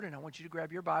And I want you to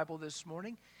grab your Bible this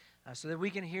morning so that we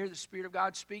can hear the Spirit of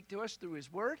God speak to us through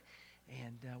His Word.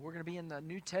 And we're going to be in the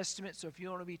New Testament, so if you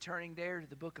want to be turning there to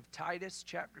the book of Titus,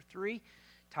 chapter 3.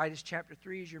 Titus, chapter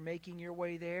 3, as you're making your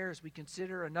way there, as we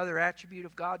consider another attribute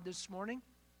of God this morning.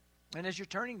 And as you're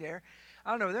turning there,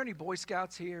 I don't know, are there any Boy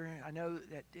Scouts here? I know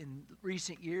that in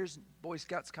recent years, Boy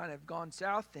Scouts kind of gone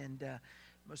south, and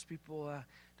most people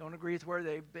don't agree with where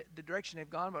the direction they've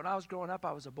gone. But when I was growing up,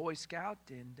 I was a Boy Scout,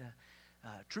 and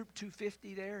Troop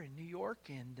 250 there in New York,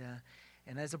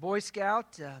 and as a Boy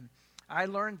Scout, I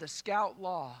learned the Scout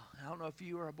Law. I don't know if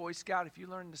you were a Boy Scout, if you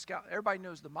learned the Scout, everybody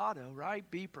knows the motto, right?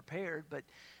 Be prepared. But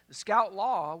the Scout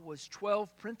Law was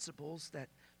 12 principles,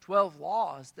 12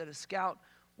 laws that a Scout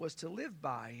was to live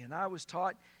by. And I was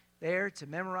taught there to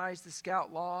memorize the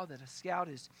Scout Law, that a Scout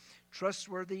is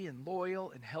trustworthy and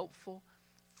loyal and helpful,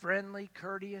 friendly,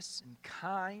 courteous, and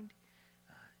kind,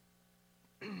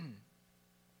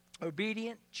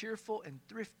 obedient, cheerful, and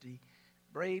thrifty,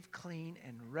 brave, clean,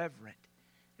 and reverent.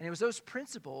 And it was those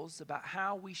principles about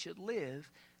how we should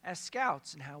live as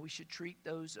Scouts and how we should treat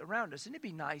those around us. And it'd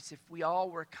be nice if we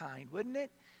all were kind, wouldn't it?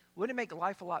 Wouldn't it make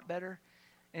life a lot better?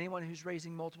 Anyone who's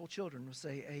raising multiple children will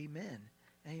say amen.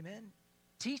 Amen.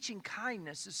 Teaching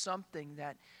kindness is something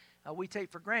that we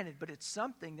take for granted, but it's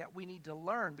something that we need to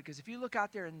learn, because if you look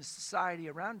out there in the society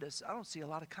around us, I don't see a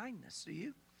lot of kindness, do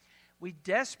you? We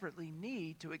desperately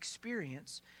need to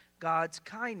experience God's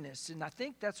kindness. And I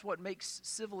think that's what makes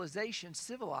civilization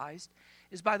civilized,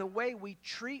 is by the way we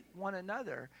treat one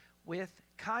another with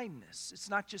kindness. It's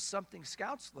not just something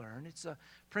Scouts learn. It's a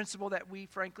principle that we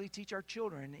frankly teach our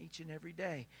children each and every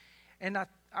day. And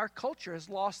our culture has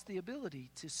lost the ability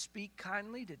to speak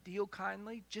kindly, to deal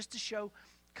kindly, just to show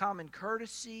common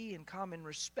courtesy and common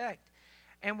respect.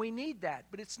 And we need that.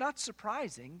 But it's not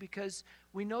surprising, because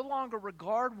we no longer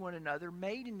regard one another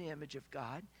made in the image of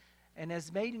God. And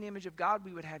as made in the image of God,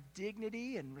 we would have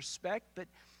dignity and respect. But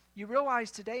you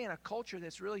realize today, in a culture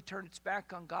that's really turned its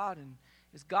back on God and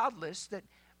is godless, that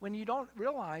when you don't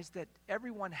realize that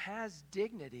everyone has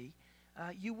dignity,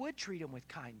 you would treat them with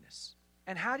kindness.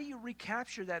 And how do you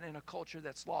recapture that in a culture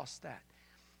that's lost that?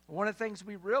 One of the things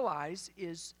we realize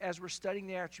is, as we're studying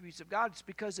the attributes of God, it's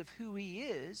because of who He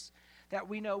is that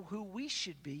we know who we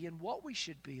should be and what we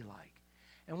should be like.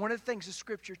 And one of the things the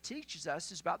Scripture teaches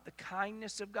us is about the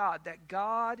kindness of God, that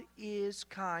God is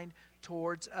kind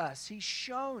towards us. He's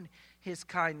shown His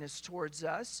kindness towards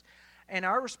us. And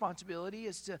our responsibility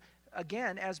is to,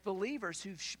 again, as believers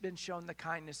who've been shown the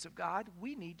kindness of God,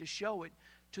 we need to show it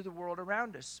to the world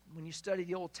around us. When you study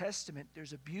the Old Testament,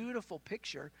 there's a beautiful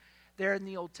picture there in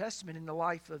the Old Testament in the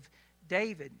life of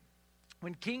David.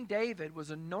 When King David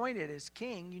was anointed as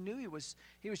king, you knew he was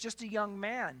just a young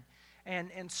man.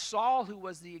 And Saul, who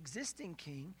was the existing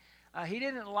king, he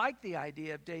didn't like the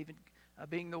idea of David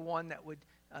being the one that would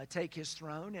take his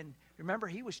throne. And remember,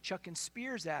 he was chucking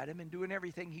spears at him and doing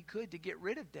everything he could to get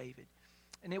rid of David.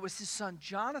 And it was his son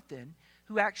Jonathan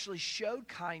who actually showed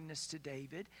kindness to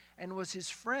David and was his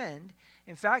friend.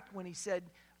 In fact, when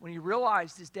he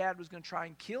realized his dad was going to try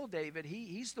and kill David,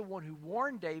 he's the one who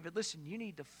warned David, listen, you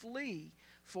need to flee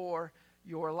for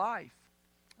your life.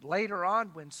 Later on,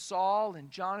 when Saul and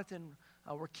Jonathan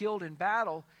were killed in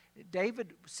battle,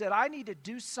 David said, I need to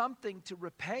do something to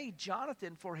repay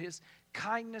Jonathan for his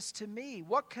kindness to me.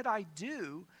 What could I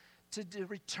do to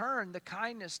return the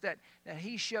kindness that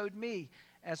he showed me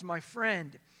as my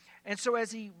friend? And so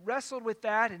as he wrestled with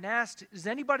that and asked, does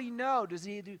anybody know, does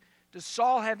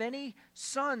Saul have any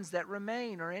sons that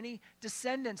remain or any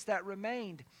descendants that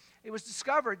remained? It was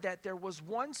discovered that there was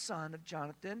one son of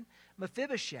Jonathan,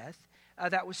 Mephibosheth,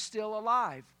 that was still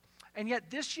alive. And yet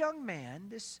this young man,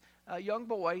 this young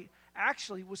boy,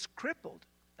 actually was crippled.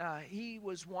 He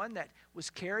was one that was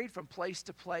carried from place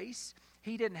to place.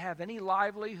 He didn't have any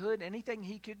livelihood, anything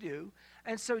he could do.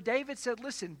 And so David said,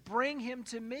 listen, bring him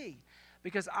to me,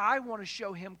 because I want to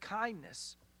show him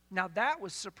kindness. Now that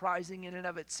was surprising in and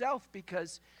of itself,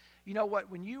 because you know what,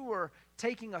 when you were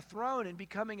taking a throne and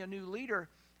becoming a new leader,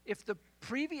 if the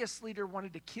previous leader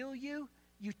wanted to kill you,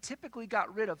 you typically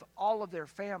got rid of all of their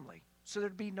family, so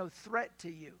there'd be no threat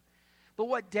to you. But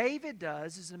what David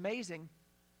does is amazing.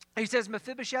 He says,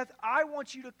 Mephibosheth, I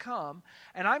want you to come,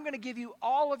 and I'm going to give you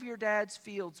all of your dad's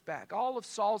fields back, all of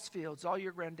Saul's fields, all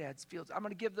your granddad's fields. I'm going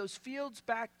to give those fields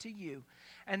back to you,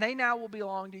 and they now will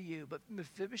belong to you. But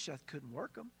Mephibosheth couldn't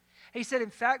work them. He said, in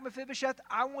fact, Mephibosheth,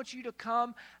 I want you to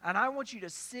come and I want you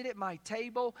to sit at my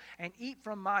table and eat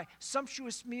from my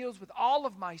sumptuous meals with all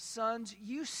of my sons.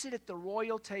 You sit at the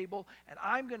royal table and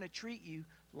I'm going to treat you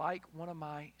like one of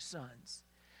my sons.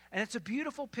 And it's a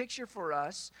beautiful picture for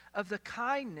us of the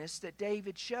kindness that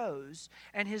David shows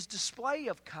and his display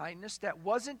of kindness that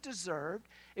wasn't deserved.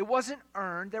 It wasn't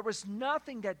earned. There was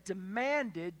nothing that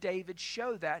demanded David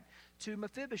show that to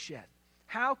Mephibosheth.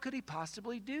 How could he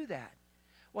possibly do that?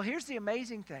 Well, here's the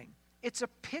amazing thing. It's a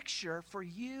picture for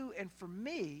you and for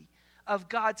me of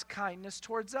God's kindness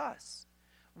towards us.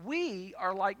 We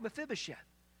are like Mephibosheth.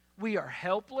 We are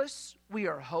helpless. We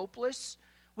are hopeless.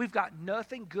 We've got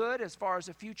nothing good as far as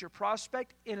a future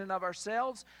prospect in and of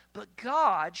ourselves. But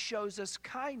God shows us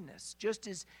kindness. Just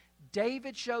as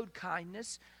David showed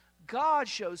kindness, God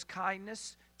shows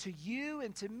kindness to you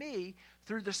and to me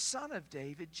through the Son of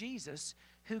David, Jesus,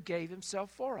 who gave himself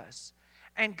for us.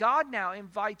 And God now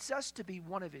invites us to be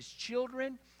one of his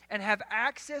children and have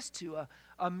access to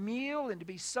a meal and to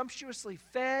be sumptuously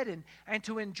fed and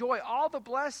to enjoy all the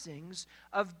blessings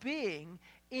of being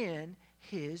in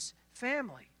his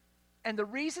family. And the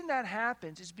reason that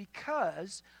happens is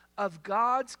because of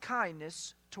God's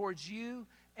kindness towards you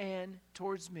and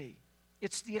towards me.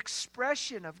 It's the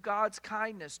expression of God's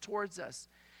kindness towards us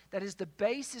that is the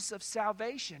basis of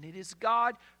salvation. It is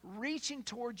God reaching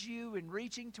towards you and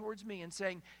reaching towards me and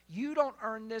saying, you don't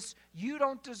earn this, you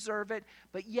don't deserve it,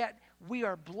 but yet we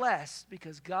are blessed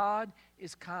because God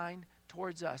is kind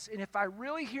towards us. And if I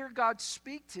really hear God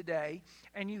speak today,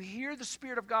 and you hear the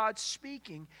Spirit of God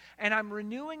speaking, and I'm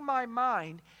renewing my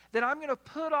mind, then I'm going to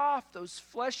put off those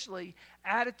fleshly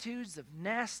attitudes of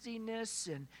nastiness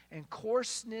and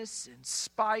coarseness and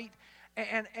spite,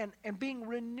 and being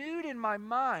renewed in my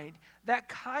mind, that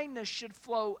kindness should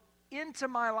flow into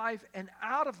my life and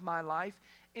out of my life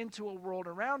into a world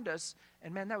around us.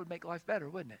 And man, that would make life better,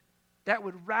 wouldn't it? That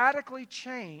would radically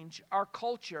change our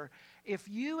culture if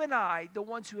you and I, the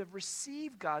ones who have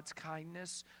received God's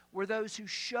kindness, were those who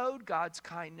showed God's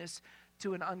kindness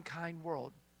to an unkind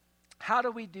world. How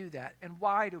do we do that? And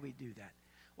why do we do that?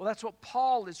 Well, that's what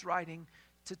Paul is writing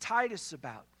to Titus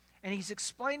about. And he's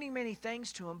explaining many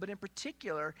things to him, but in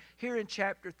particular, here in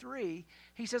chapter 3,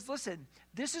 he says, listen,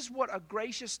 this is what a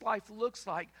gracious life looks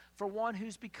like for one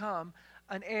who's become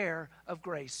an heir of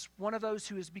grace, one of those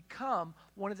who has become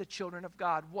one of the children of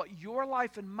God. What your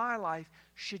life and my life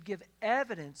should give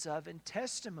evidence of and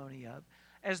testimony of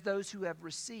as those who have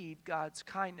received God's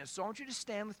kindness. So I want you to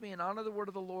stand with me and honor the word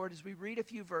of the Lord as we read a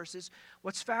few verses.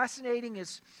 What's fascinating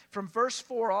is from verse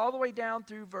 4 all the way down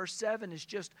through verse 7 is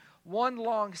just one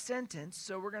long sentence.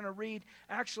 So we're going to read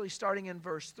actually starting in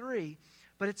verse 3.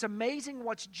 But it's amazing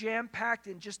what's jam-packed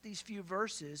in just these few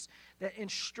verses that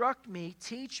instruct me,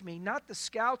 teach me, not the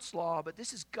Scout's law, but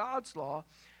this is God's law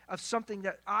of something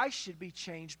that I should be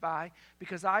changed by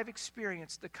because I've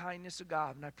experienced the kindness of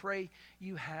God. And I pray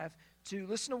you have too.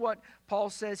 Listen to what Paul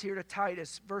says here to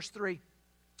Titus, verse 3.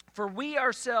 For we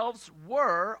ourselves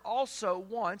were also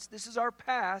once, this is our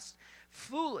past,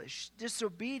 foolish,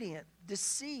 disobedient,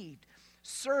 deceived,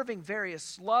 serving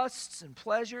various lusts and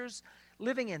pleasures,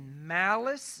 living in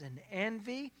malice and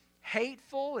envy,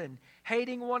 hateful and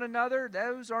hating one another.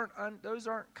 Those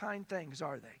aren't kind things,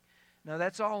 are they? No,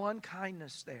 that's all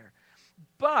unkindness there.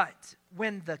 But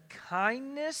when the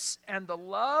kindness and the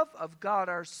love of God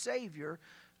our Savior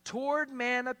toward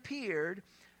man appeared,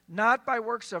 not by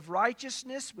works of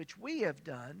righteousness which we have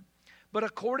done, but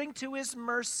according to his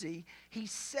mercy, he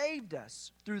saved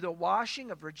us through the washing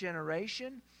of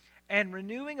regeneration and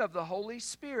renewing of the Holy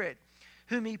Spirit,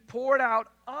 whom he poured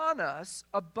out on us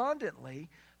abundantly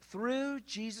through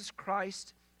Jesus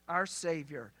Christ our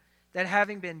Savior, that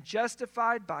having been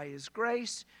justified by his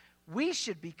grace, we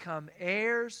should become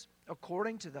heirs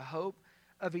according to the hope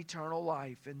of eternal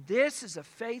life. And this is a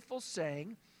faithful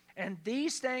saying, and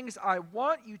these things I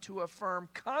want you to affirm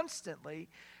constantly,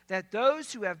 that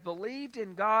those who have believed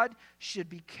in God should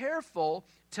be careful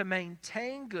to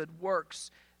maintain good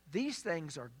works. These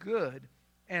things are good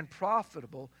and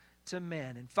profitable to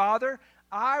men. And Father,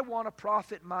 I want to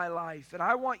profit my life, and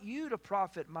I want you to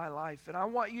profit my life, and I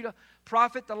want you to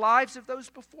profit the lives of those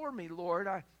before me, Lord.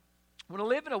 I want to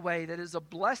live in a way that is a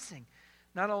blessing,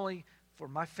 not only for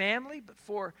my family, but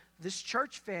for this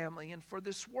church family and for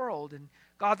this world. And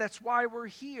God, that's why we're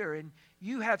here, and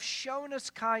you have shown us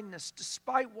kindness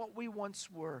despite what we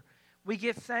once were. We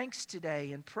give thanks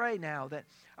today and pray now that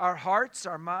our hearts,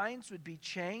 our minds would be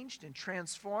changed and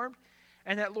transformed.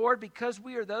 And that, Lord, because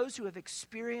we are those who have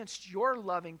experienced your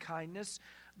loving kindness,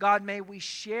 God, may we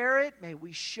share it, may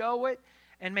we show it,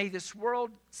 and may this world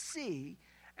see.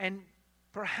 And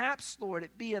perhaps, Lord,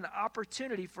 it be an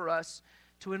opportunity for us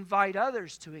to invite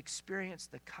others to experience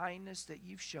the kindness that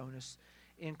you've shown us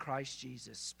in Christ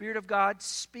Jesus. Spirit of God,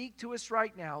 speak to us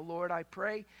right now. Lord, I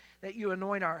pray that you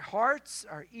anoint our hearts,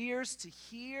 our ears to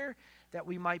hear, that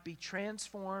we might be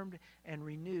transformed and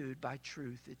renewed by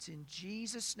truth. It's in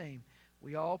Jesus' name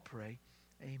we all pray.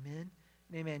 Amen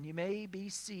and amen. You may be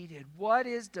seated. What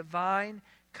is divine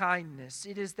kindness?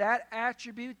 It is that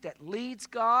attribute that leads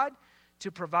God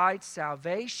to provide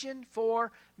salvation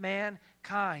for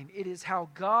mankind. It is how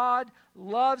God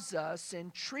loves us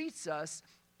and treats us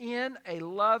in a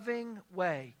loving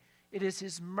way. It is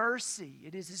His mercy.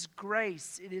 It is His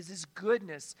grace. It is His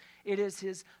goodness. It is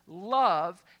His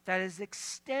love that is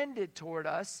extended toward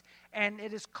us, and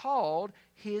it is called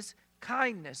His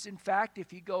kindness. In fact,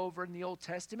 if you go over in the Old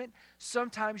Testament,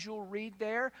 sometimes you'll read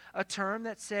there a term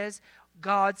that says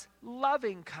God's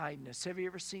loving kindness. Have you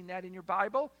ever seen that in your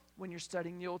Bible when you're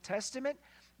studying the Old Testament?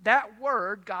 That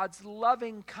word, God's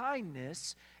loving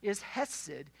kindness, is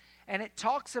hesed. And it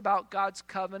talks about God's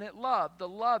covenant love, the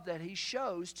love that He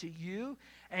shows to you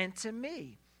and to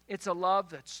me. It's a love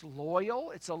that's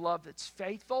loyal. It's a love that's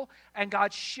faithful. And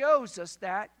God shows us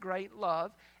that great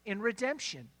love in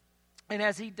redemption. And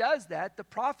as He does that, the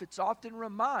prophets often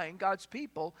remind God's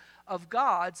people of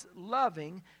God's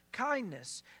loving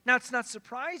kindness. Now, it's not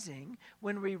surprising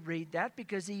when we read that,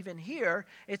 because even here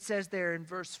it says there in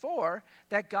verse 4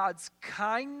 that God's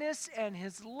kindness and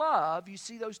His love, you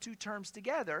see those two terms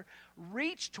together,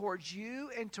 reach towards you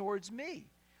and towards me.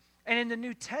 And in the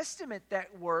New Testament,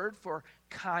 that word for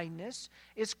kindness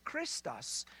is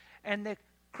Christos. And the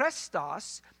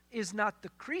Christos is not the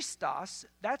Christos,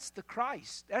 that's the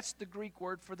Christ. That's the Greek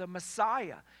word for the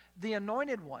Messiah, the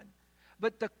anointed one.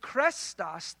 But the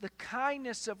Christos, the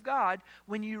kindness of God,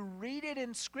 when you read it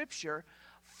in Scripture,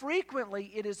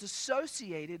 frequently it is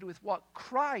associated with what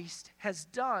Christ has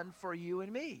done for you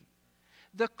and me.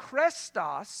 The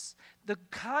Christos, the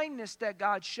kindness that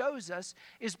God shows us,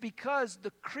 is because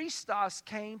the Christos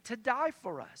came to die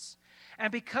for us.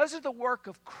 And because of the work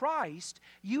of Christ,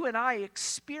 you and I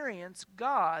experience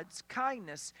God's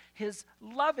kindness, His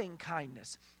loving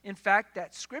kindness. In fact,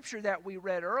 that scripture that we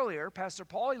read earlier, Pastor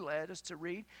Paulie led us to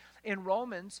read in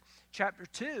Romans chapter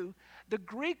 2, the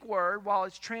Greek word, while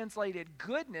it's translated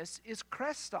goodness, is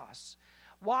Christos.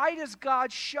 Why does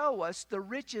God show us the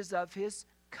riches of His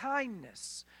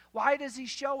kindness? Why does He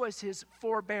show us His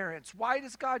forbearance? Why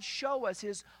does God show us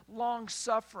His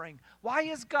long-suffering? Why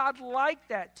is God like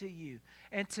that to you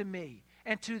and to me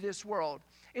and to this world?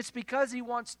 It's because He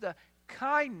wants the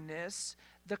kindness,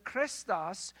 the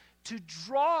Christos, to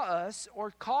draw us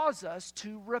or cause us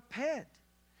to repent.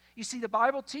 You see, the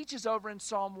Bible teaches over in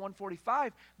Psalm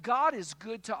 145, God is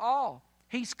good to all.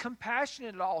 He's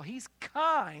compassionate at all. He's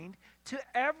kind to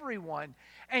everyone.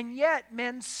 And yet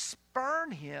men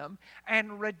spurn Him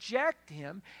and reject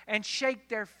Him and shake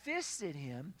their fists at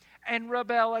Him and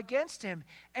rebel against Him.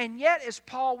 And yet, as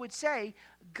Paul would say,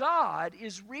 God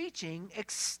is reaching,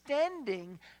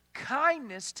 extending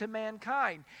kindness to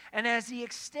mankind. And as He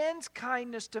extends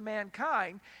kindness to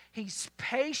mankind, He's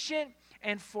patient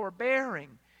and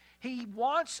forbearing. He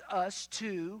wants us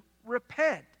to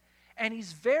repent. And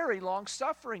He's very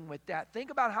long-suffering with that.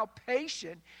 Think about how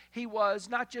patient He was,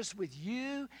 not just with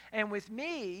you and with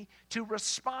me, to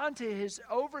respond to His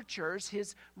overtures,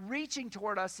 His reaching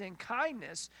toward us in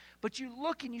kindness. But you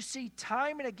look and you see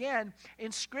time and again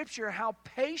in Scripture how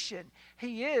patient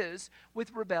He is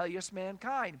with rebellious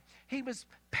mankind. He was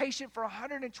patient for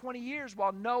 120 years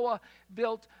while Noah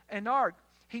built an ark.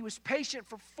 He was patient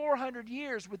for 400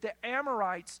 years with the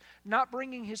Amorites, not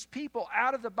bringing His people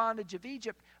out of the bondage of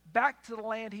Egypt back to the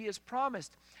land He has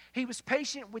promised. He was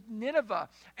patient with Nineveh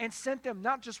and sent them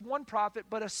not just one prophet,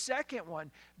 but a second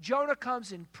one. Jonah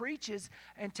comes and preaches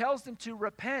and tells them to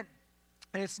repent.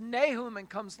 And it's Nahum and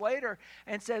comes later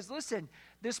and says, listen,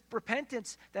 this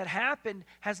repentance that happened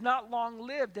has not long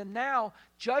lived, and now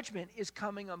judgment is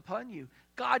coming upon you.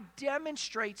 God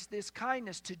demonstrates this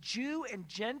kindness to Jew and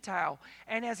Gentile.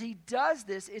 And as He does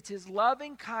this, it's His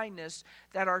loving kindness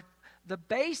that are the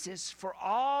basis for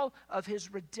all of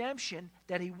His redemption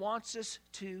that He wants us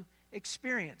to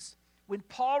experience. When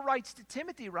Paul writes to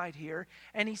Timothy right here,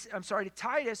 and to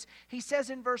Titus, he says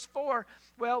in verse 4,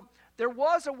 well, there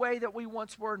was a way that we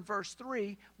once were in verse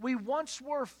 3. We once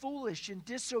were foolish and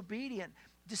disobedient,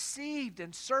 deceived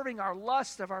and serving our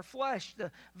lust of our flesh,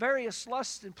 the various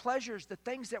lusts and pleasures, the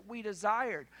things that we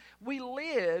desired. We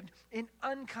lived in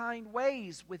unkind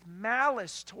ways, with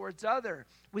malice towards others,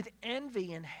 with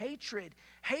envy and hatred,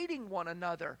 hating one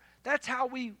another. That's how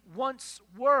we once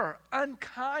were,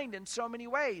 unkind in so many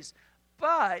ways.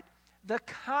 But the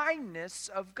kindness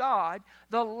of God,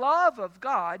 the love of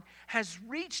God has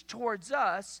reached towards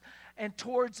us and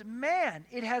towards man.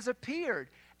 It has appeared.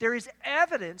 There is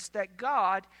evidence that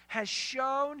God has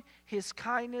shown His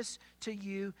kindness to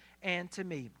you and to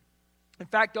me. In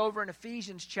fact, over in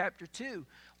Ephesians chapter 2,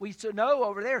 we know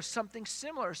over there something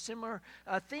similar. A similar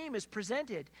theme is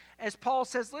presented. As Paul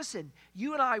says, listen,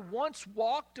 you and I once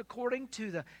walked according to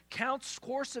the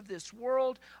course of this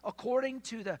world, according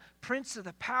to the prince of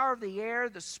the power of the air,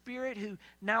 the spirit who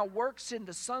now works in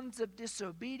the sons of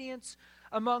disobedience,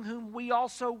 among whom we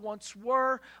also once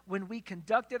were when we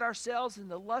conducted ourselves in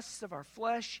the lusts of our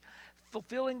flesh,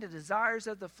 fulfilling the desires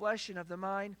of the flesh and of the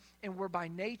mind, and were by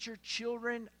nature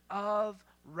children of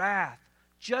wrath,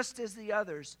 just as the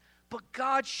others. But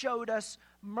God showed us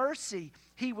mercy.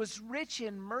 He was rich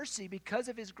in mercy because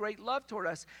of his great love toward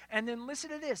us. And then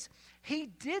listen to this. He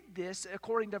did this,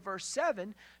 according to verse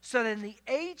 7, so that in the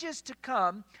ages to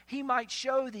come, he might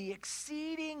show the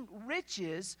exceeding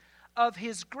riches of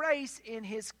his grace in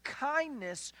his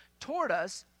kindness toward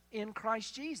us in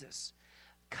Christ Jesus.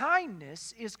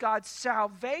 Kindness is God's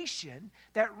salvation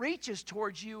that reaches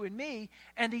towards you and me,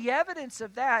 and the evidence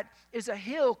of that is a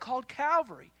hill called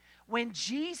Calvary. When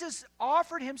Jesus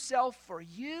offered himself for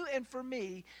you and for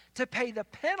me to pay the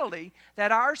penalty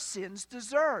that our sins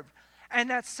deserved. And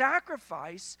that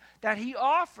sacrifice that he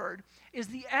offered is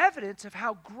the evidence of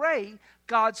how great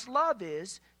God's love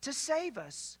is to save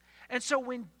us. And so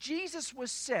when Jesus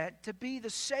was sent to be the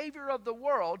Savior of the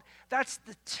world, that's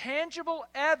the tangible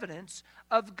evidence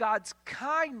of God's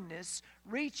kindness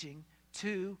reaching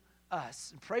to us.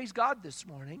 And praise God this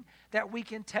morning that we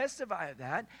can testify of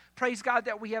that. Praise God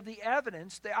that we have the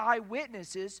evidence, the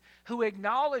eyewitnesses who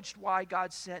acknowledged why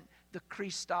God sent the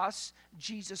Christos,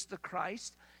 Jesus the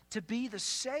Christ, to be the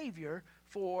Savior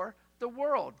for the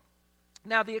world.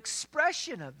 Now the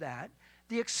expression of that,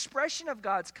 the expression of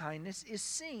God's kindness is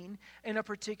seen in a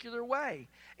particular way.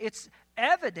 It's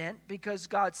evident because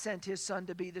God sent his Son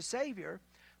to be the Savior,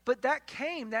 but that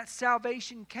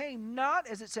salvation came not,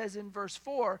 as it says in verse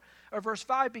 4 or verse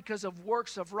 5, because of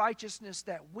works of righteousness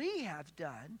that we have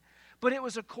done, but it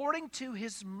was according to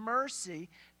his mercy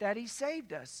that he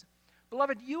saved us.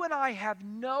 Beloved, you and I have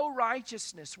no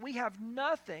righteousness. We have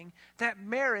nothing that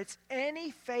merits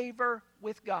any favor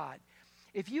with God.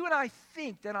 If you and I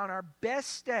think that on our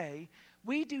best day,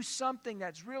 we do something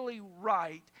that's really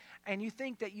right, and you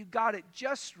think that you got it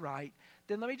just right,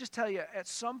 then let me just tell you, at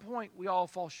some point, we all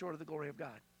fall short of the glory of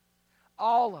God.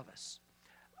 All of us.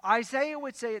 Isaiah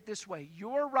would say it this way: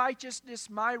 your righteousness,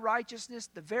 my righteousness,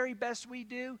 the very best we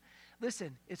do,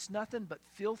 listen, it's nothing but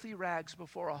filthy rags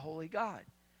before a holy God.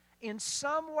 In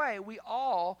some way, we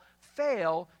all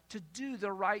fail to do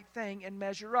the right thing and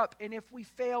measure up. And if we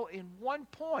fail in one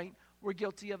point, we're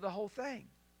guilty of the whole thing.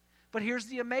 But here's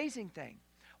the amazing thing.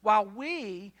 While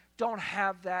we don't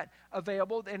have that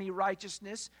available, any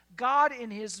righteousness, God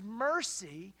in his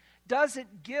mercy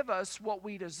doesn't give us what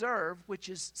we deserve, which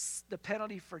is the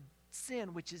penalty for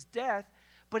sin, which is death,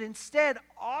 but instead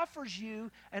offers you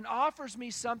and offers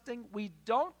me something we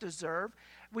don't deserve,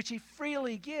 which he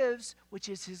freely gives, which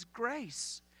is his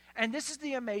grace. And this is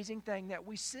the amazing thing that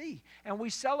we see and we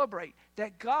celebrate,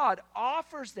 that God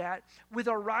offers that with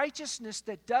a righteousness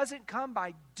that doesn't come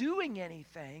by doing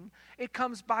anything. It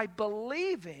comes by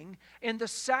believing in the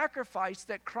sacrifice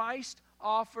that Christ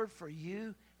offered for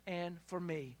you and for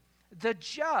me. The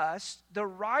just, the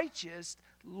righteous,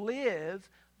 live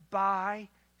by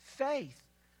faith.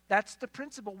 That's the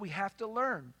principle we have to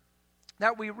learn.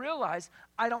 That we realize,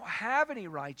 I don't have any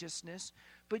righteousness,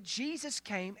 but Jesus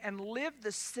came and lived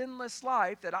the sinless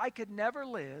life that I could never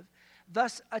live,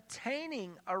 thus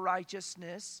attaining a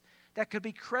righteousness that could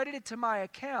be credited to my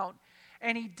account.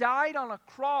 And he died on a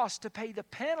cross to pay the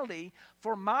penalty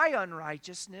for my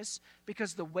unrighteousness,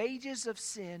 because the wages of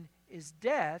sin is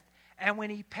death. And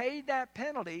when he paid that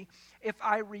penalty, if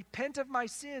I repent of my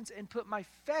sins and put my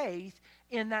faith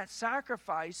in that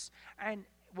sacrifice and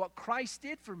what Christ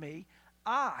did for me,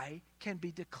 I can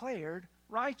be declared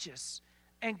righteous.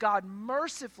 And God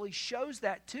mercifully shows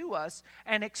that to us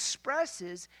and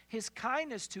expresses his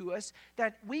kindness to us,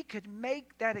 that we could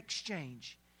make that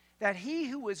exchange. That he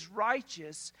who is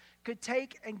righteous could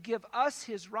take and give us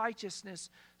his righteousness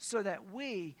so that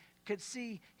we could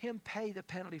see him pay the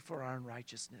penalty for our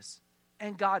unrighteousness.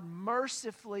 And God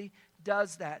mercifully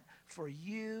does that for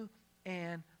you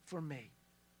and for me.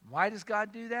 Why does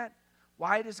God do that?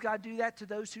 Why does God do that to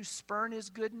those who spurn his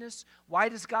goodness? Why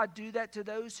does God do that to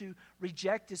those who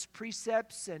reject his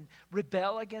precepts and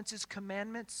rebel against his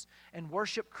commandments and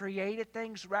worship created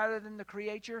things rather than the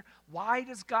Creator? Why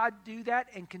does God do that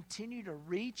and continue to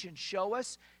reach and show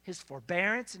us his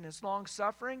forbearance and his long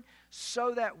suffering?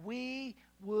 So that we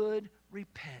would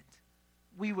repent.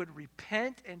 We would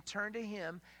repent and turn to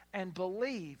him and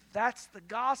believe. That's the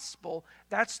gospel.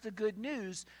 That's the good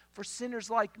news for sinners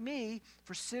like me,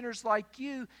 for sinners like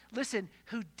you, listen,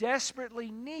 who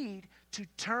desperately need to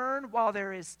turn while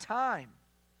there is time.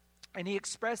 And he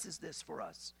expresses this for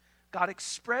us. God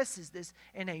expresses this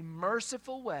in a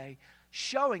merciful way,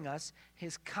 showing us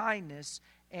his kindness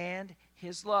and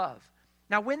his love.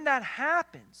 Now, when that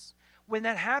happens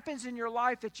in your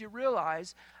life that you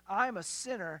realize, I'm a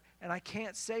sinner and I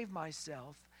can't save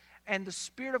myself, and the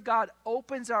Spirit of God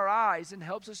opens our eyes and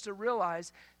helps us to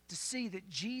realize, to see that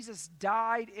Jesus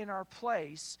died in our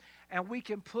place and we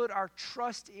can put our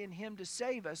trust in him to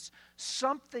save us,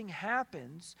 something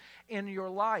happens in your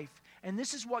life. And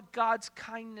this is what God's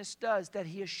kindness does, that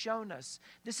he has shown us.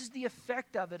 This is the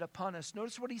effect of it upon us.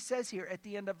 Notice what he says here at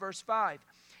the end of verse 5.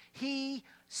 He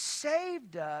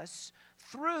saved us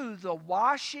through the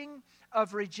washing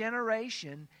of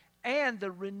regeneration and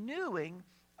the renewing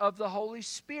of the Holy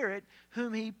Spirit,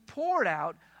 whom he poured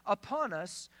out upon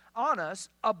us, on us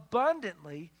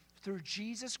abundantly through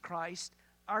Jesus Christ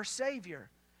our Savior.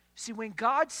 See, when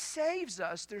God saves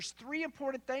us, there's three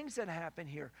important things that happen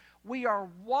here. We are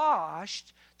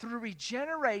washed through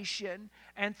regeneration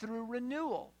and through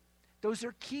renewal. Those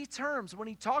are key terms. When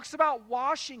he talks about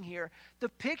washing here, the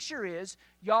picture is,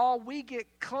 y'all, we get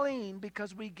clean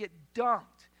because we get dunked.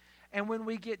 And when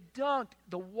we get dunked,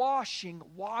 the washing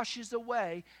washes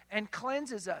away and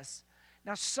cleanses us.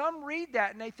 Now, some read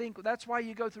that and they think, well, that's why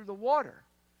you go through the water.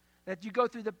 That you go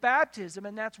through the baptism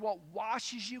and that's what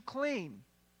washes you clean.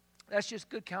 That's just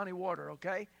good county water,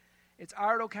 okay? It's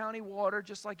Iredell County water,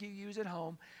 just like you use at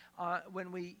home.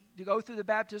 When we go through the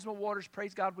baptismal waters,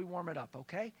 praise God, we warm it up,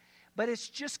 okay? But it's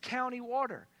just county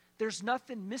water. There's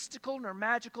nothing mystical nor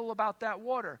magical about that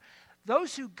water.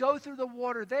 Those who go through the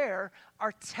water there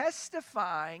are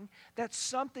testifying that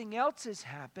something else has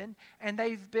happened and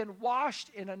they've been washed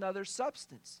in another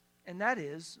substance, and that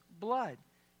is blood.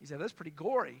 You say, that's pretty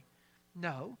gory.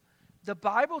 No. The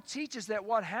Bible teaches that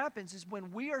what happens is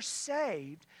when we are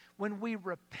saved, when we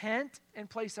repent and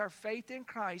place our faith in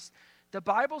Christ, the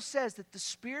Bible says that the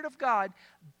Spirit of God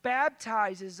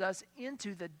baptizes us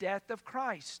into the death of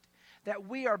Christ. That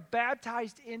we are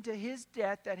baptized into his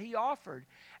death that he offered.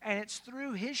 And it's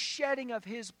through his shedding of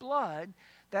his blood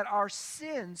that our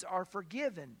sins are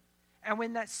forgiven. And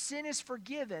when that sin is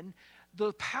forgiven,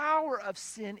 the power of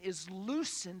sin is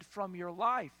loosened from your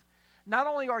life. Not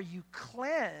only are you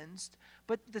cleansed,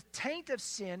 but the taint of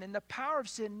sin and the power of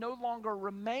sin no longer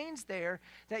remains there,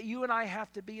 that you and I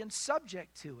have to be in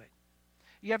subject to it.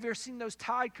 You have ever seen those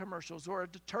Tide commercials or a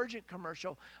detergent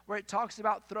commercial where it talks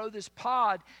about throw this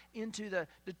pod into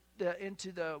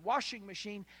the washing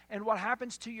machine, and what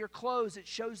happens to your clothes? It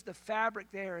shows the fabric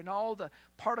there and all the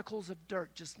particles of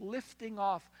dirt just lifting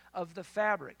off of the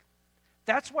fabric.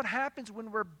 That's what happens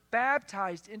when we're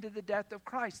baptized into the death of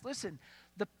Christ. Listen,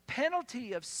 the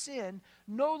penalty of sin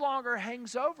no longer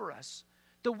hangs over us.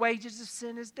 The wages of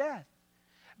sin is death.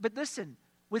 But listen,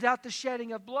 without the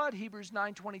shedding of blood, Hebrews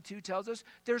 9:22 tells us,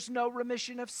 there's no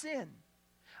remission of sin.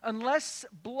 Unless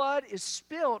blood is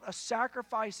spilled, a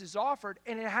sacrifice is offered,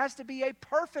 and it has to be a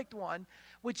perfect one,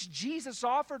 which Jesus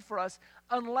offered for us.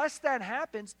 Unless that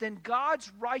happens, then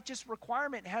God's righteous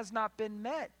requirement has not been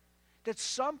met, that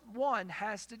someone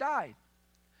has to die.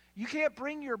 You can't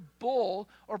bring your bull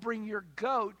or bring your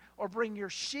goat or bring your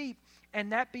sheep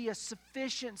and that be a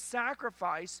sufficient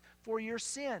sacrifice for your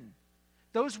sin.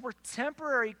 Those were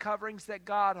temporary coverings that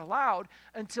God allowed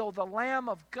until the Lamb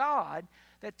of God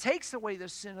that takes away the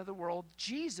sin of the world,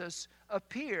 Jesus,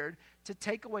 appeared to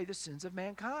take away the sins of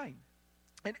mankind.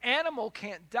 An animal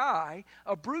can't die.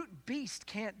 A brute beast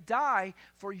can't die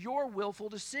for your willful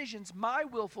decisions, my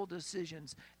willful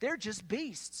decisions. They're just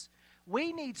beasts.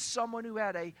 We need someone who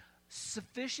had a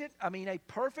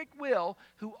perfect will,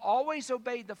 who always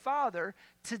obeyed the Father,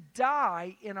 to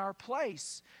die in our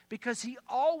place, because he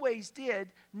always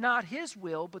did not his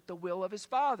will but the will of his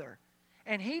Father.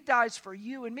 And he dies for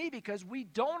you and me because we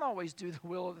don't always do the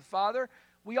will of the Father.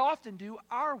 We often do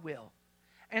our will.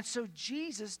 And so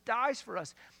Jesus dies for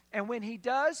us. And when he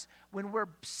does, when we're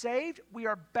saved, we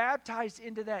are baptized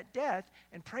into that death.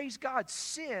 And praise God,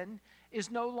 sin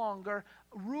is no longer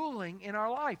ruling in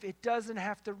our life. It doesn't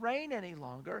have to reign any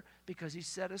longer because he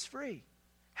set us free.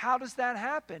 How does that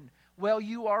happen? Well,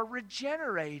 you are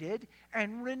regenerated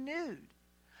and renewed.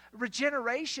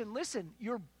 Regeneration, listen,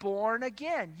 you're born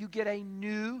again. You get a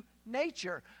new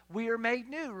nature. We are made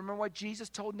new. Remember what Jesus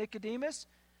told Nicodemus?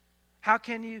 How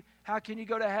can you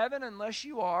go to heaven unless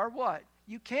you are what?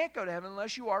 You can't go to heaven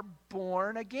unless you are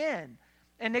born again.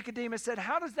 And Nicodemus said,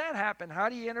 how does that happen? How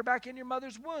do you enter back in your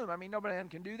mother's womb? I mean, nobody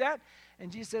can do that.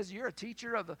 And Jesus says, you're a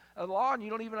teacher of the law and you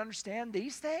don't even understand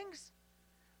these things?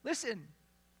 Listen,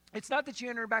 it's not that you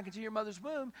enter back into your mother's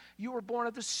womb. You were born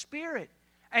of the Spirit.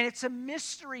 And it's a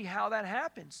mystery how that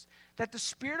happens. That the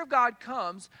Spirit of God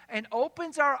comes and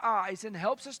opens our eyes and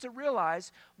helps us to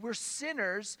realize we're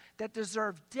sinners that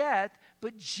deserve death,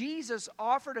 but Jesus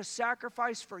offered a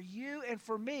sacrifice for you and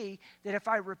for me that if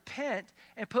I repent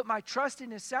and put my trust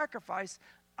in His sacrifice,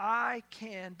 I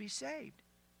can be saved.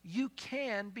 You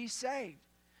can be saved.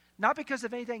 Not because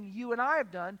of anything you and I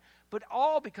have done, but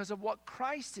all because of what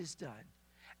Christ has done.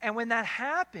 And when that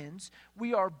happens,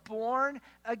 we are born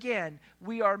again.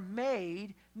 We are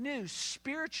made new,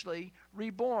 spiritually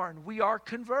reborn. We are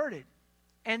converted.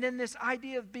 And then this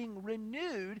idea of being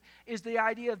renewed is the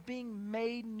idea of being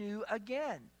made new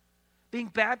again. Being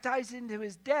baptized into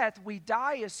His death, we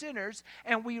die as sinners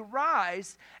and we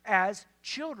rise as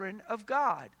children of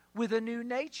God with a new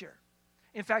nature.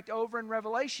 In fact, over in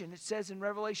Revelation, it says in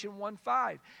Revelation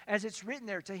 1:5, as it's written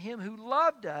there, to Him who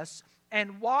loved us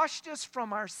and washed us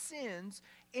from our sins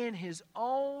in His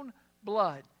own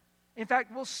blood. In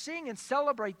fact, we'll sing and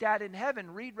celebrate that in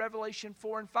heaven. Read Revelation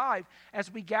 4 and 5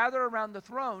 as we gather around the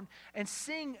throne and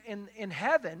sing in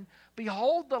heaven,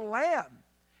 behold the Lamb.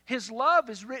 His love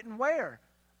is written where?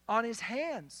 On His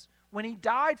hands. When He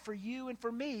died for you and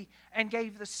for me and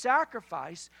gave the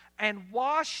sacrifice and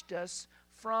washed us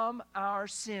from our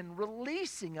sin,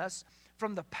 releasing us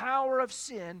from the power of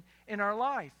sin in our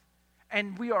life.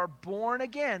 And we are born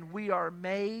again. We are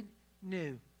made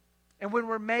new. And when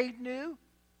we're made new,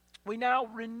 we now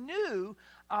renew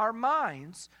our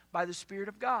minds by the Spirit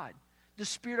of God. The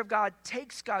Spirit of God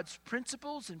takes God's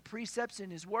principles and precepts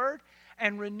in His Word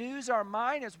and renews our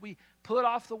mind as we put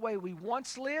off the way we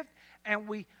once lived and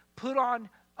we put on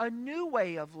a new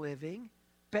way of living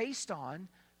based on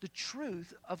the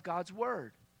truth of God's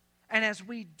Word. And as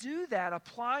we do that,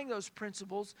 applying those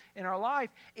principles in our life,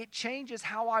 it changes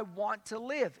how I want to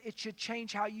live. It should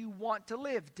change how you want to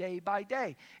live day by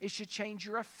day. It should change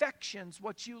your affections,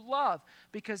 what you love,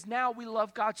 because now we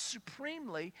love God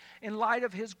supremely in light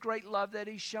of His great love that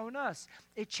He's shown us.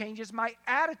 It changes my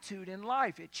attitude in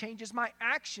life. It changes my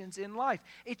actions in life.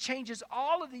 It changes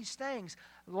all of these things.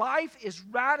 Life is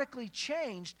radically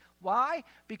changed. Why?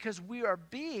 Because we are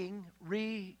being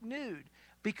renewed.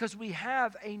 Because we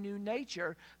have a new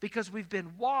nature, because we've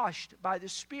been washed by the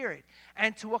Spirit.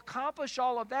 And to accomplish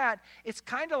all of that, it's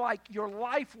kind of like your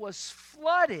life was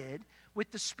flooded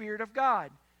with the Spirit of God.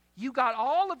 You got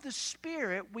all of the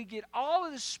Spirit. We get all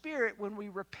of the Spirit when we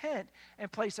repent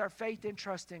and place our faith and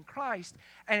trust in Christ.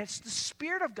 And it's the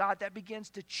Spirit of God that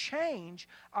begins to change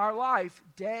our life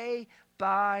day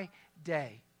by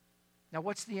day. Now,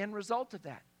 what's the end result of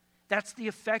that? That's the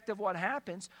effect of what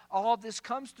happens. All of this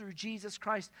comes through Jesus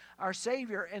Christ, our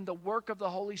Savior, and the work of the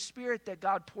Holy Spirit that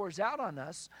God pours out on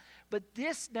us. But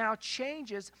this now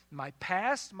changes my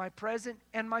past, my present,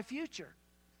 and my future.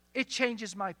 It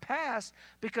changes my past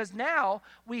because now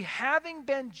we, having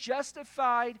been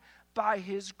justified by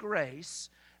His grace,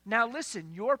 now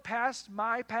listen, your past,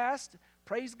 my past,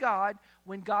 praise God,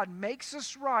 when God makes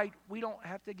us right, we don't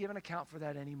have to give an account for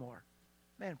that anymore.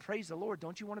 Man, praise the Lord.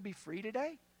 Don't you want to be free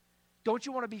today? Don't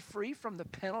you want to be free from the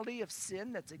penalty of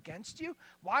sin that's against you?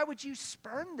 Why would you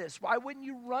spurn this? Why wouldn't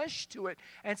you rush to it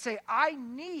and say, I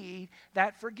need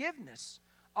that forgiveness?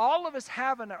 All of us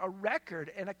have a record,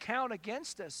 an account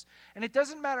against us. And it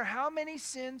doesn't matter how many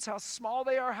sins, how small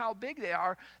they are, how big they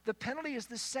are. The penalty is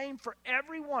the same for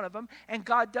every one of them. And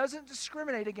God doesn't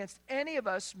discriminate against any of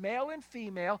us, male and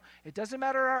female. It doesn't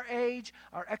matter our age,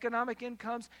 our economic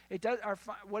incomes,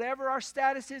 whatever our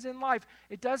status is in life.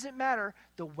 It doesn't matter.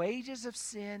 The wages of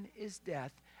sin is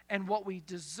death. And what we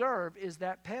deserve is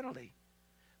that penalty.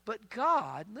 But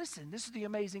God, listen, this is the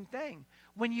amazing thing.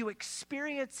 When you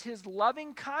experience His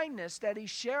loving kindness that He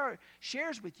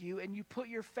shares with you and you put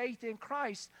your faith in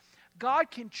Christ, God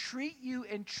can treat you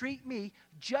and treat me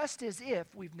just as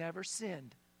if we've never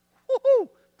sinned.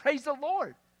 Woo-hoo! Praise the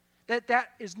Lord. That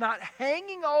is not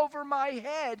hanging over my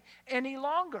head any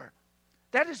longer.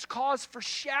 That is cause for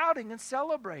shouting and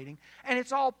celebrating. And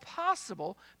it's all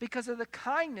possible because of the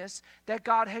kindness that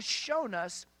God has shown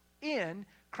us in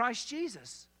Christ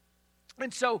Jesus.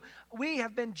 And so we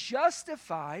have been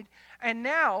justified, and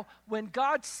now when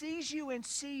God sees you and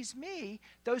sees me,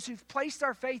 those who've placed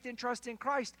our faith and trust in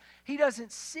Christ, He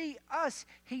doesn't see us.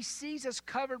 He sees us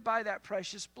covered by that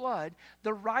precious blood,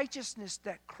 the righteousness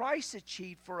that Christ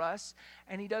achieved for us,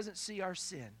 and He doesn't see our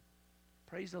sin.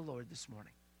 Praise the Lord this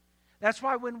morning. That's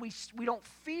why when we don't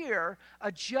fear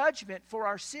a judgment for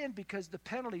our sin because the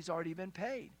penalty's already been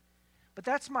paid. But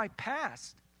that's my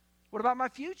past. What about my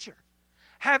future?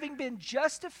 Having been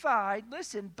justified,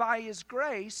 listen, by his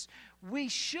grace, we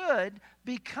should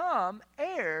become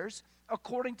heirs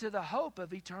according to the hope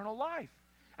of eternal life.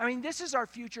 I mean, this is our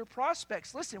future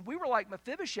prospects. Listen, we were like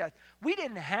Mephibosheth. We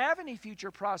didn't have any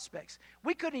future prospects.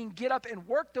 We couldn't even get up and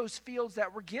work those fields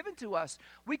that were given to us.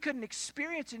 We couldn't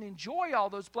experience and enjoy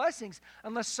all those blessings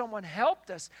unless someone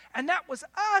helped us. And that was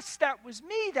us. That was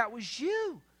me. That was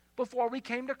you before we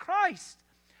came to Christ.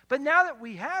 But now that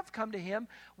we have come to him,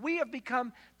 we have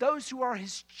become those who are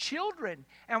his children,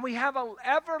 and we have an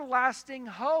everlasting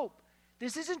hope.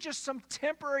 This isn't just some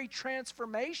temporary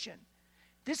transformation.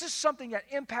 This is something that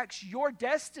impacts your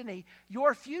destiny,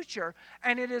 your future,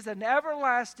 and it is an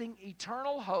everlasting,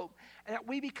 eternal hope that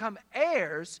we become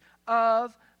heirs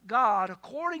of God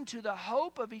according to the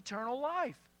hope of eternal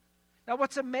life. Now,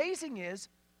 what's amazing is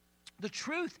the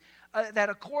truth that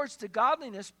accords to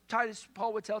godliness,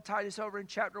 Paul would tell Titus over in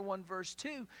chapter 1, verse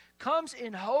 2, comes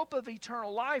in hope of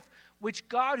eternal life, which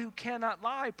God, who cannot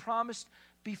lie, promised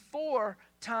before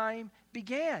time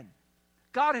began.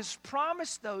 God has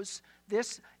promised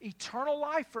this eternal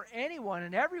life for anyone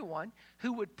and everyone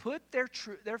who would put their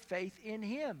faith in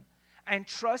him and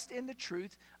trust in the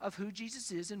truth of who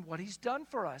Jesus is and what he's done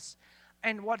for us.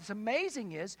 And what's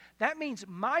amazing is that means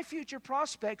my future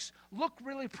prospects look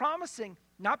really promising,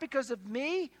 not because of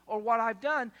me or what I've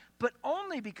done, but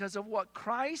only because of what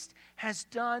Christ has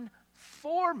done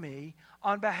for me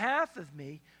on behalf of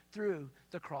me through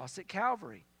the cross at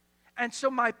Calvary. And so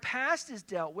my past is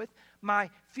dealt with, my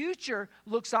future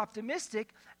looks optimistic,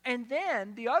 and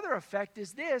then the other effect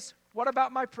is this: what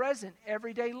about my present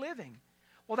everyday living?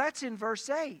 Well, that's in verse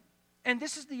 8. And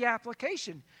this is the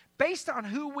application. Based on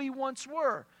who we once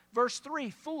were. Verse 3,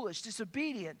 foolish,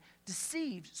 disobedient,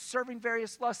 deceived, serving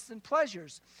various lusts and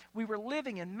pleasures. We were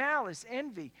living in malice,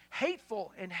 envy,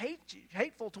 hateful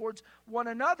towards one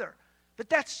another. But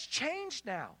that's changed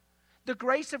now. The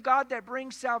grace of God that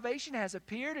brings salvation has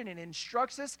appeared, and it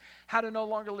instructs us how to no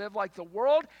longer live like the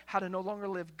world, how to no longer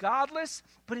live godless,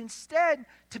 but instead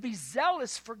to be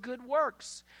zealous for good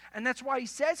works. And that's why he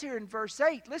says here in verse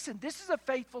 8, listen, this is a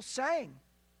faithful saying.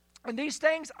 And these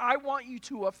things I want you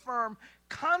to affirm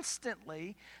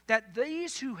constantly, that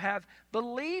these who have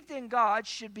believed in God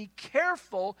should be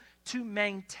careful to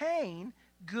maintain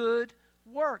good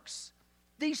works.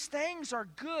 These things are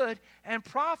good and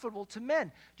profitable to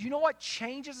men. Do you know what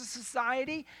changes a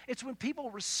society? It's when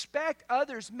people respect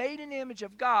others made in the image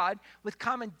of God with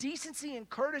common decency and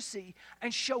courtesy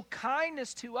and show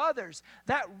kindness to others.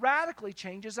 That radically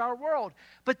changes our world.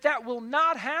 But that will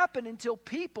not happen until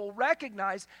people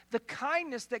recognize the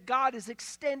kindness that God has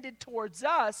extended towards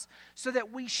us so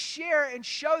that we share and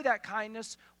show that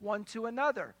kindness one to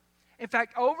another. In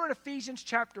fact, over in Ephesians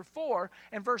chapter 4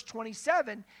 and verse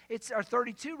 27, or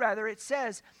 32 rather, it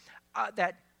says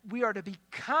that we are to be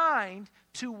kind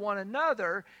to one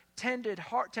another,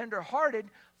 tender-hearted,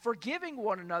 forgiving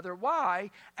one another. Why?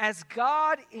 As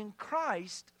God in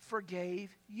Christ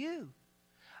forgave you.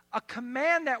 A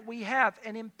command that we have,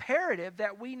 an imperative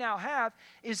that we now have,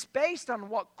 is based on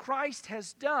what Christ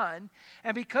has done.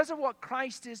 And because of what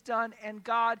Christ has done and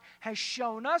God has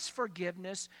shown us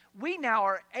forgiveness, we now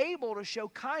are able to show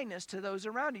kindness to those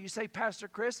around you. You say, Pastor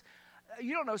Chris,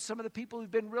 you don't know some of the people who've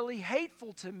been really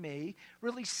hateful to me,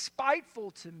 really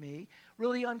spiteful to me,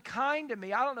 really unkind to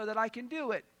me. I don't know that I can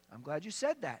do it. I'm glad you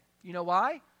said that. You know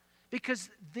why? Because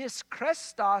this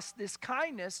Christos, this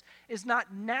kindness, is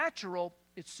not natural.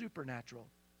 It's supernatural.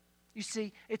 You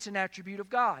see, it's an attribute of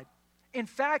God. In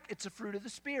fact, it's a fruit of the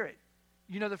Spirit.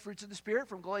 You know the fruits of the Spirit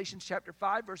from Galatians chapter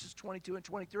 5, verses 22 and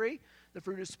 23. The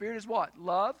fruit of the Spirit is what?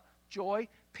 Love, joy,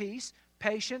 peace,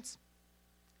 patience,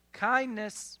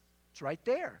 kindness. It's right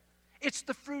there. It's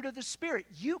the fruit of the Spirit.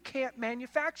 You can't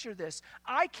manufacture this.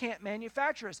 I can't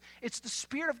manufacture this. It's the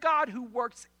Spirit of God who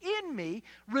works in me,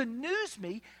 renews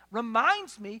me,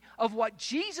 reminds me of what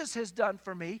Jesus has done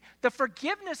for me, the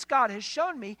forgiveness God has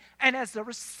shown me, and as the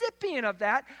recipient of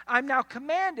that, I'm now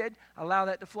commanded, allow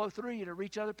that to flow through you to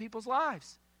reach other people's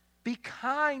lives. Be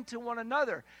kind to one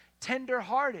another,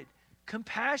 tender-hearted,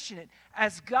 compassionate,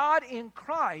 as God in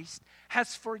Christ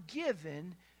has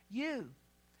forgiven you.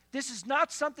 This is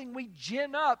not something we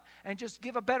gin up and just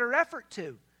give a better effort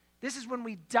to. This is when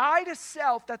we die to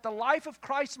self that the life of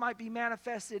Christ might be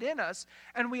manifested in us,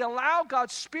 and we allow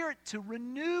God's Spirit to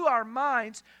renew our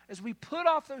minds as we put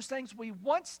off those things we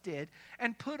once did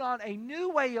and put on a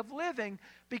new way of living,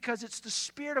 because it's the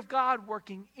Spirit of God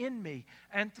working in me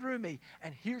and through me.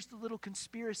 And here's the little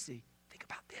conspiracy. Think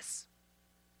about this.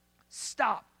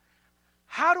 Stop.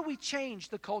 How do we change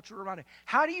the culture around it?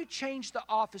 How do you change the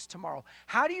office tomorrow?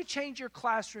 How do you change your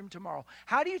classroom tomorrow?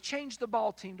 How do you change the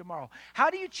ball team tomorrow? How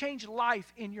do you change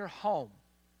life in your home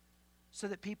so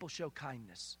that people show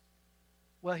kindness?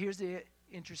 Well, here's the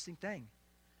interesting thing.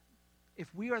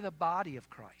 If we are the body of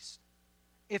Christ,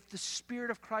 if the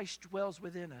Spirit of Christ dwells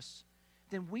within us,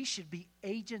 then we should be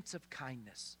agents of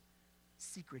kindness,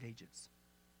 secret agents,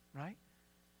 right?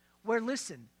 Where,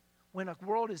 listen, when a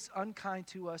world is unkind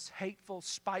to us, hateful,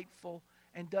 spiteful,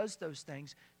 and does those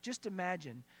things, just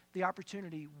imagine the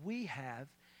opportunity we have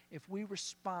if we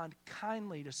respond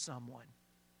kindly to someone.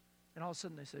 And all of a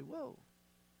sudden they say, whoa,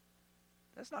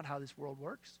 that's not how this world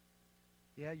works.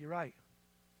 Yeah, you're right.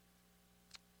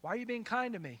 Why are you being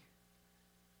kind to me?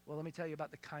 Well, let me tell you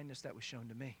about the kindness that was shown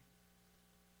to me.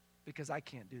 Because I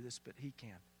can't do this, but He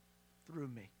can, through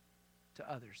me,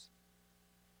 to others.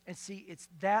 And see, it's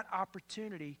that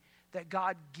opportunity that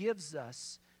God gives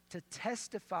us to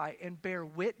testify and bear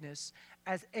witness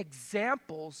as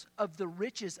examples of the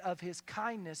riches of His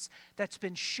kindness that's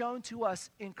been shown to us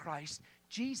in Christ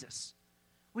Jesus.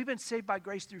 We've been saved by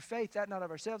grace through faith, that not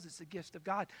of ourselves, it's the gift of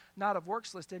God, not of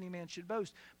works, lest any man should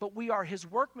boast. But we are His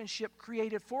workmanship,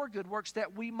 created for good works,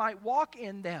 that we might walk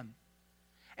in them.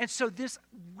 And so this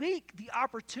week, the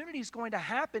opportunity is going to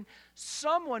happen.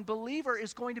 Someone, believer,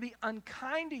 is going to be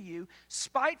unkind to you,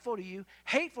 spiteful to you,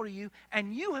 hateful to you,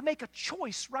 and you make a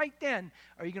choice right then.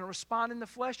 Are you going to respond in the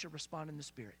flesh or respond in the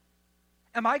Spirit?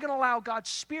 Am I going to allow God's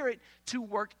Spirit to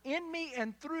work in me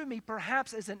and through me,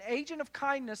 perhaps as an agent of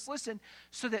kindness, listen,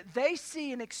 so that they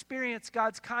see and experience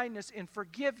God's kindness in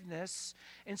forgiveness,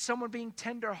 in someone being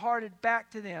tenderhearted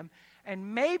back to them,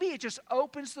 and maybe it just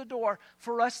opens the door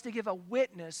for us to give a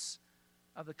witness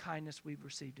of the kindness we've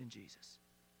received in Jesus.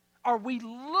 Are we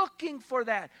looking for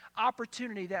that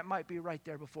opportunity that might be right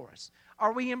there before us?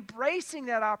 Are we embracing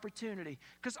that opportunity?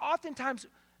 Because oftentimes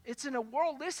it's in a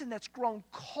world, listen, that's grown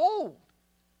cold,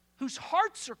 whose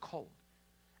hearts are cold.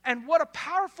 And what a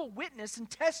powerful witness and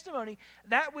testimony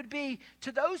that would be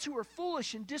to those who are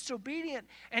foolish and disobedient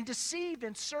and deceived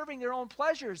and serving their own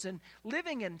pleasures and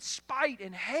living in spite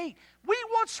and hate. We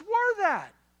once were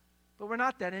that, but we're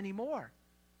not that anymore.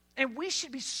 And we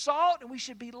should be salt and we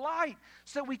should be light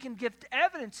so that we can give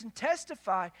evidence and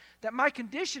testify that my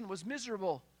condition was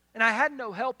miserable and I had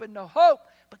no help and no hope,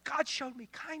 but God showed me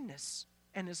kindness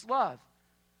and His love.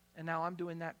 And now I'm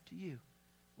doing that to you.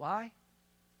 Why?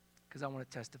 Because I want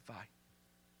to testify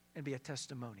and be a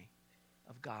testimony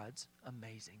of God's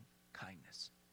amazing kindness.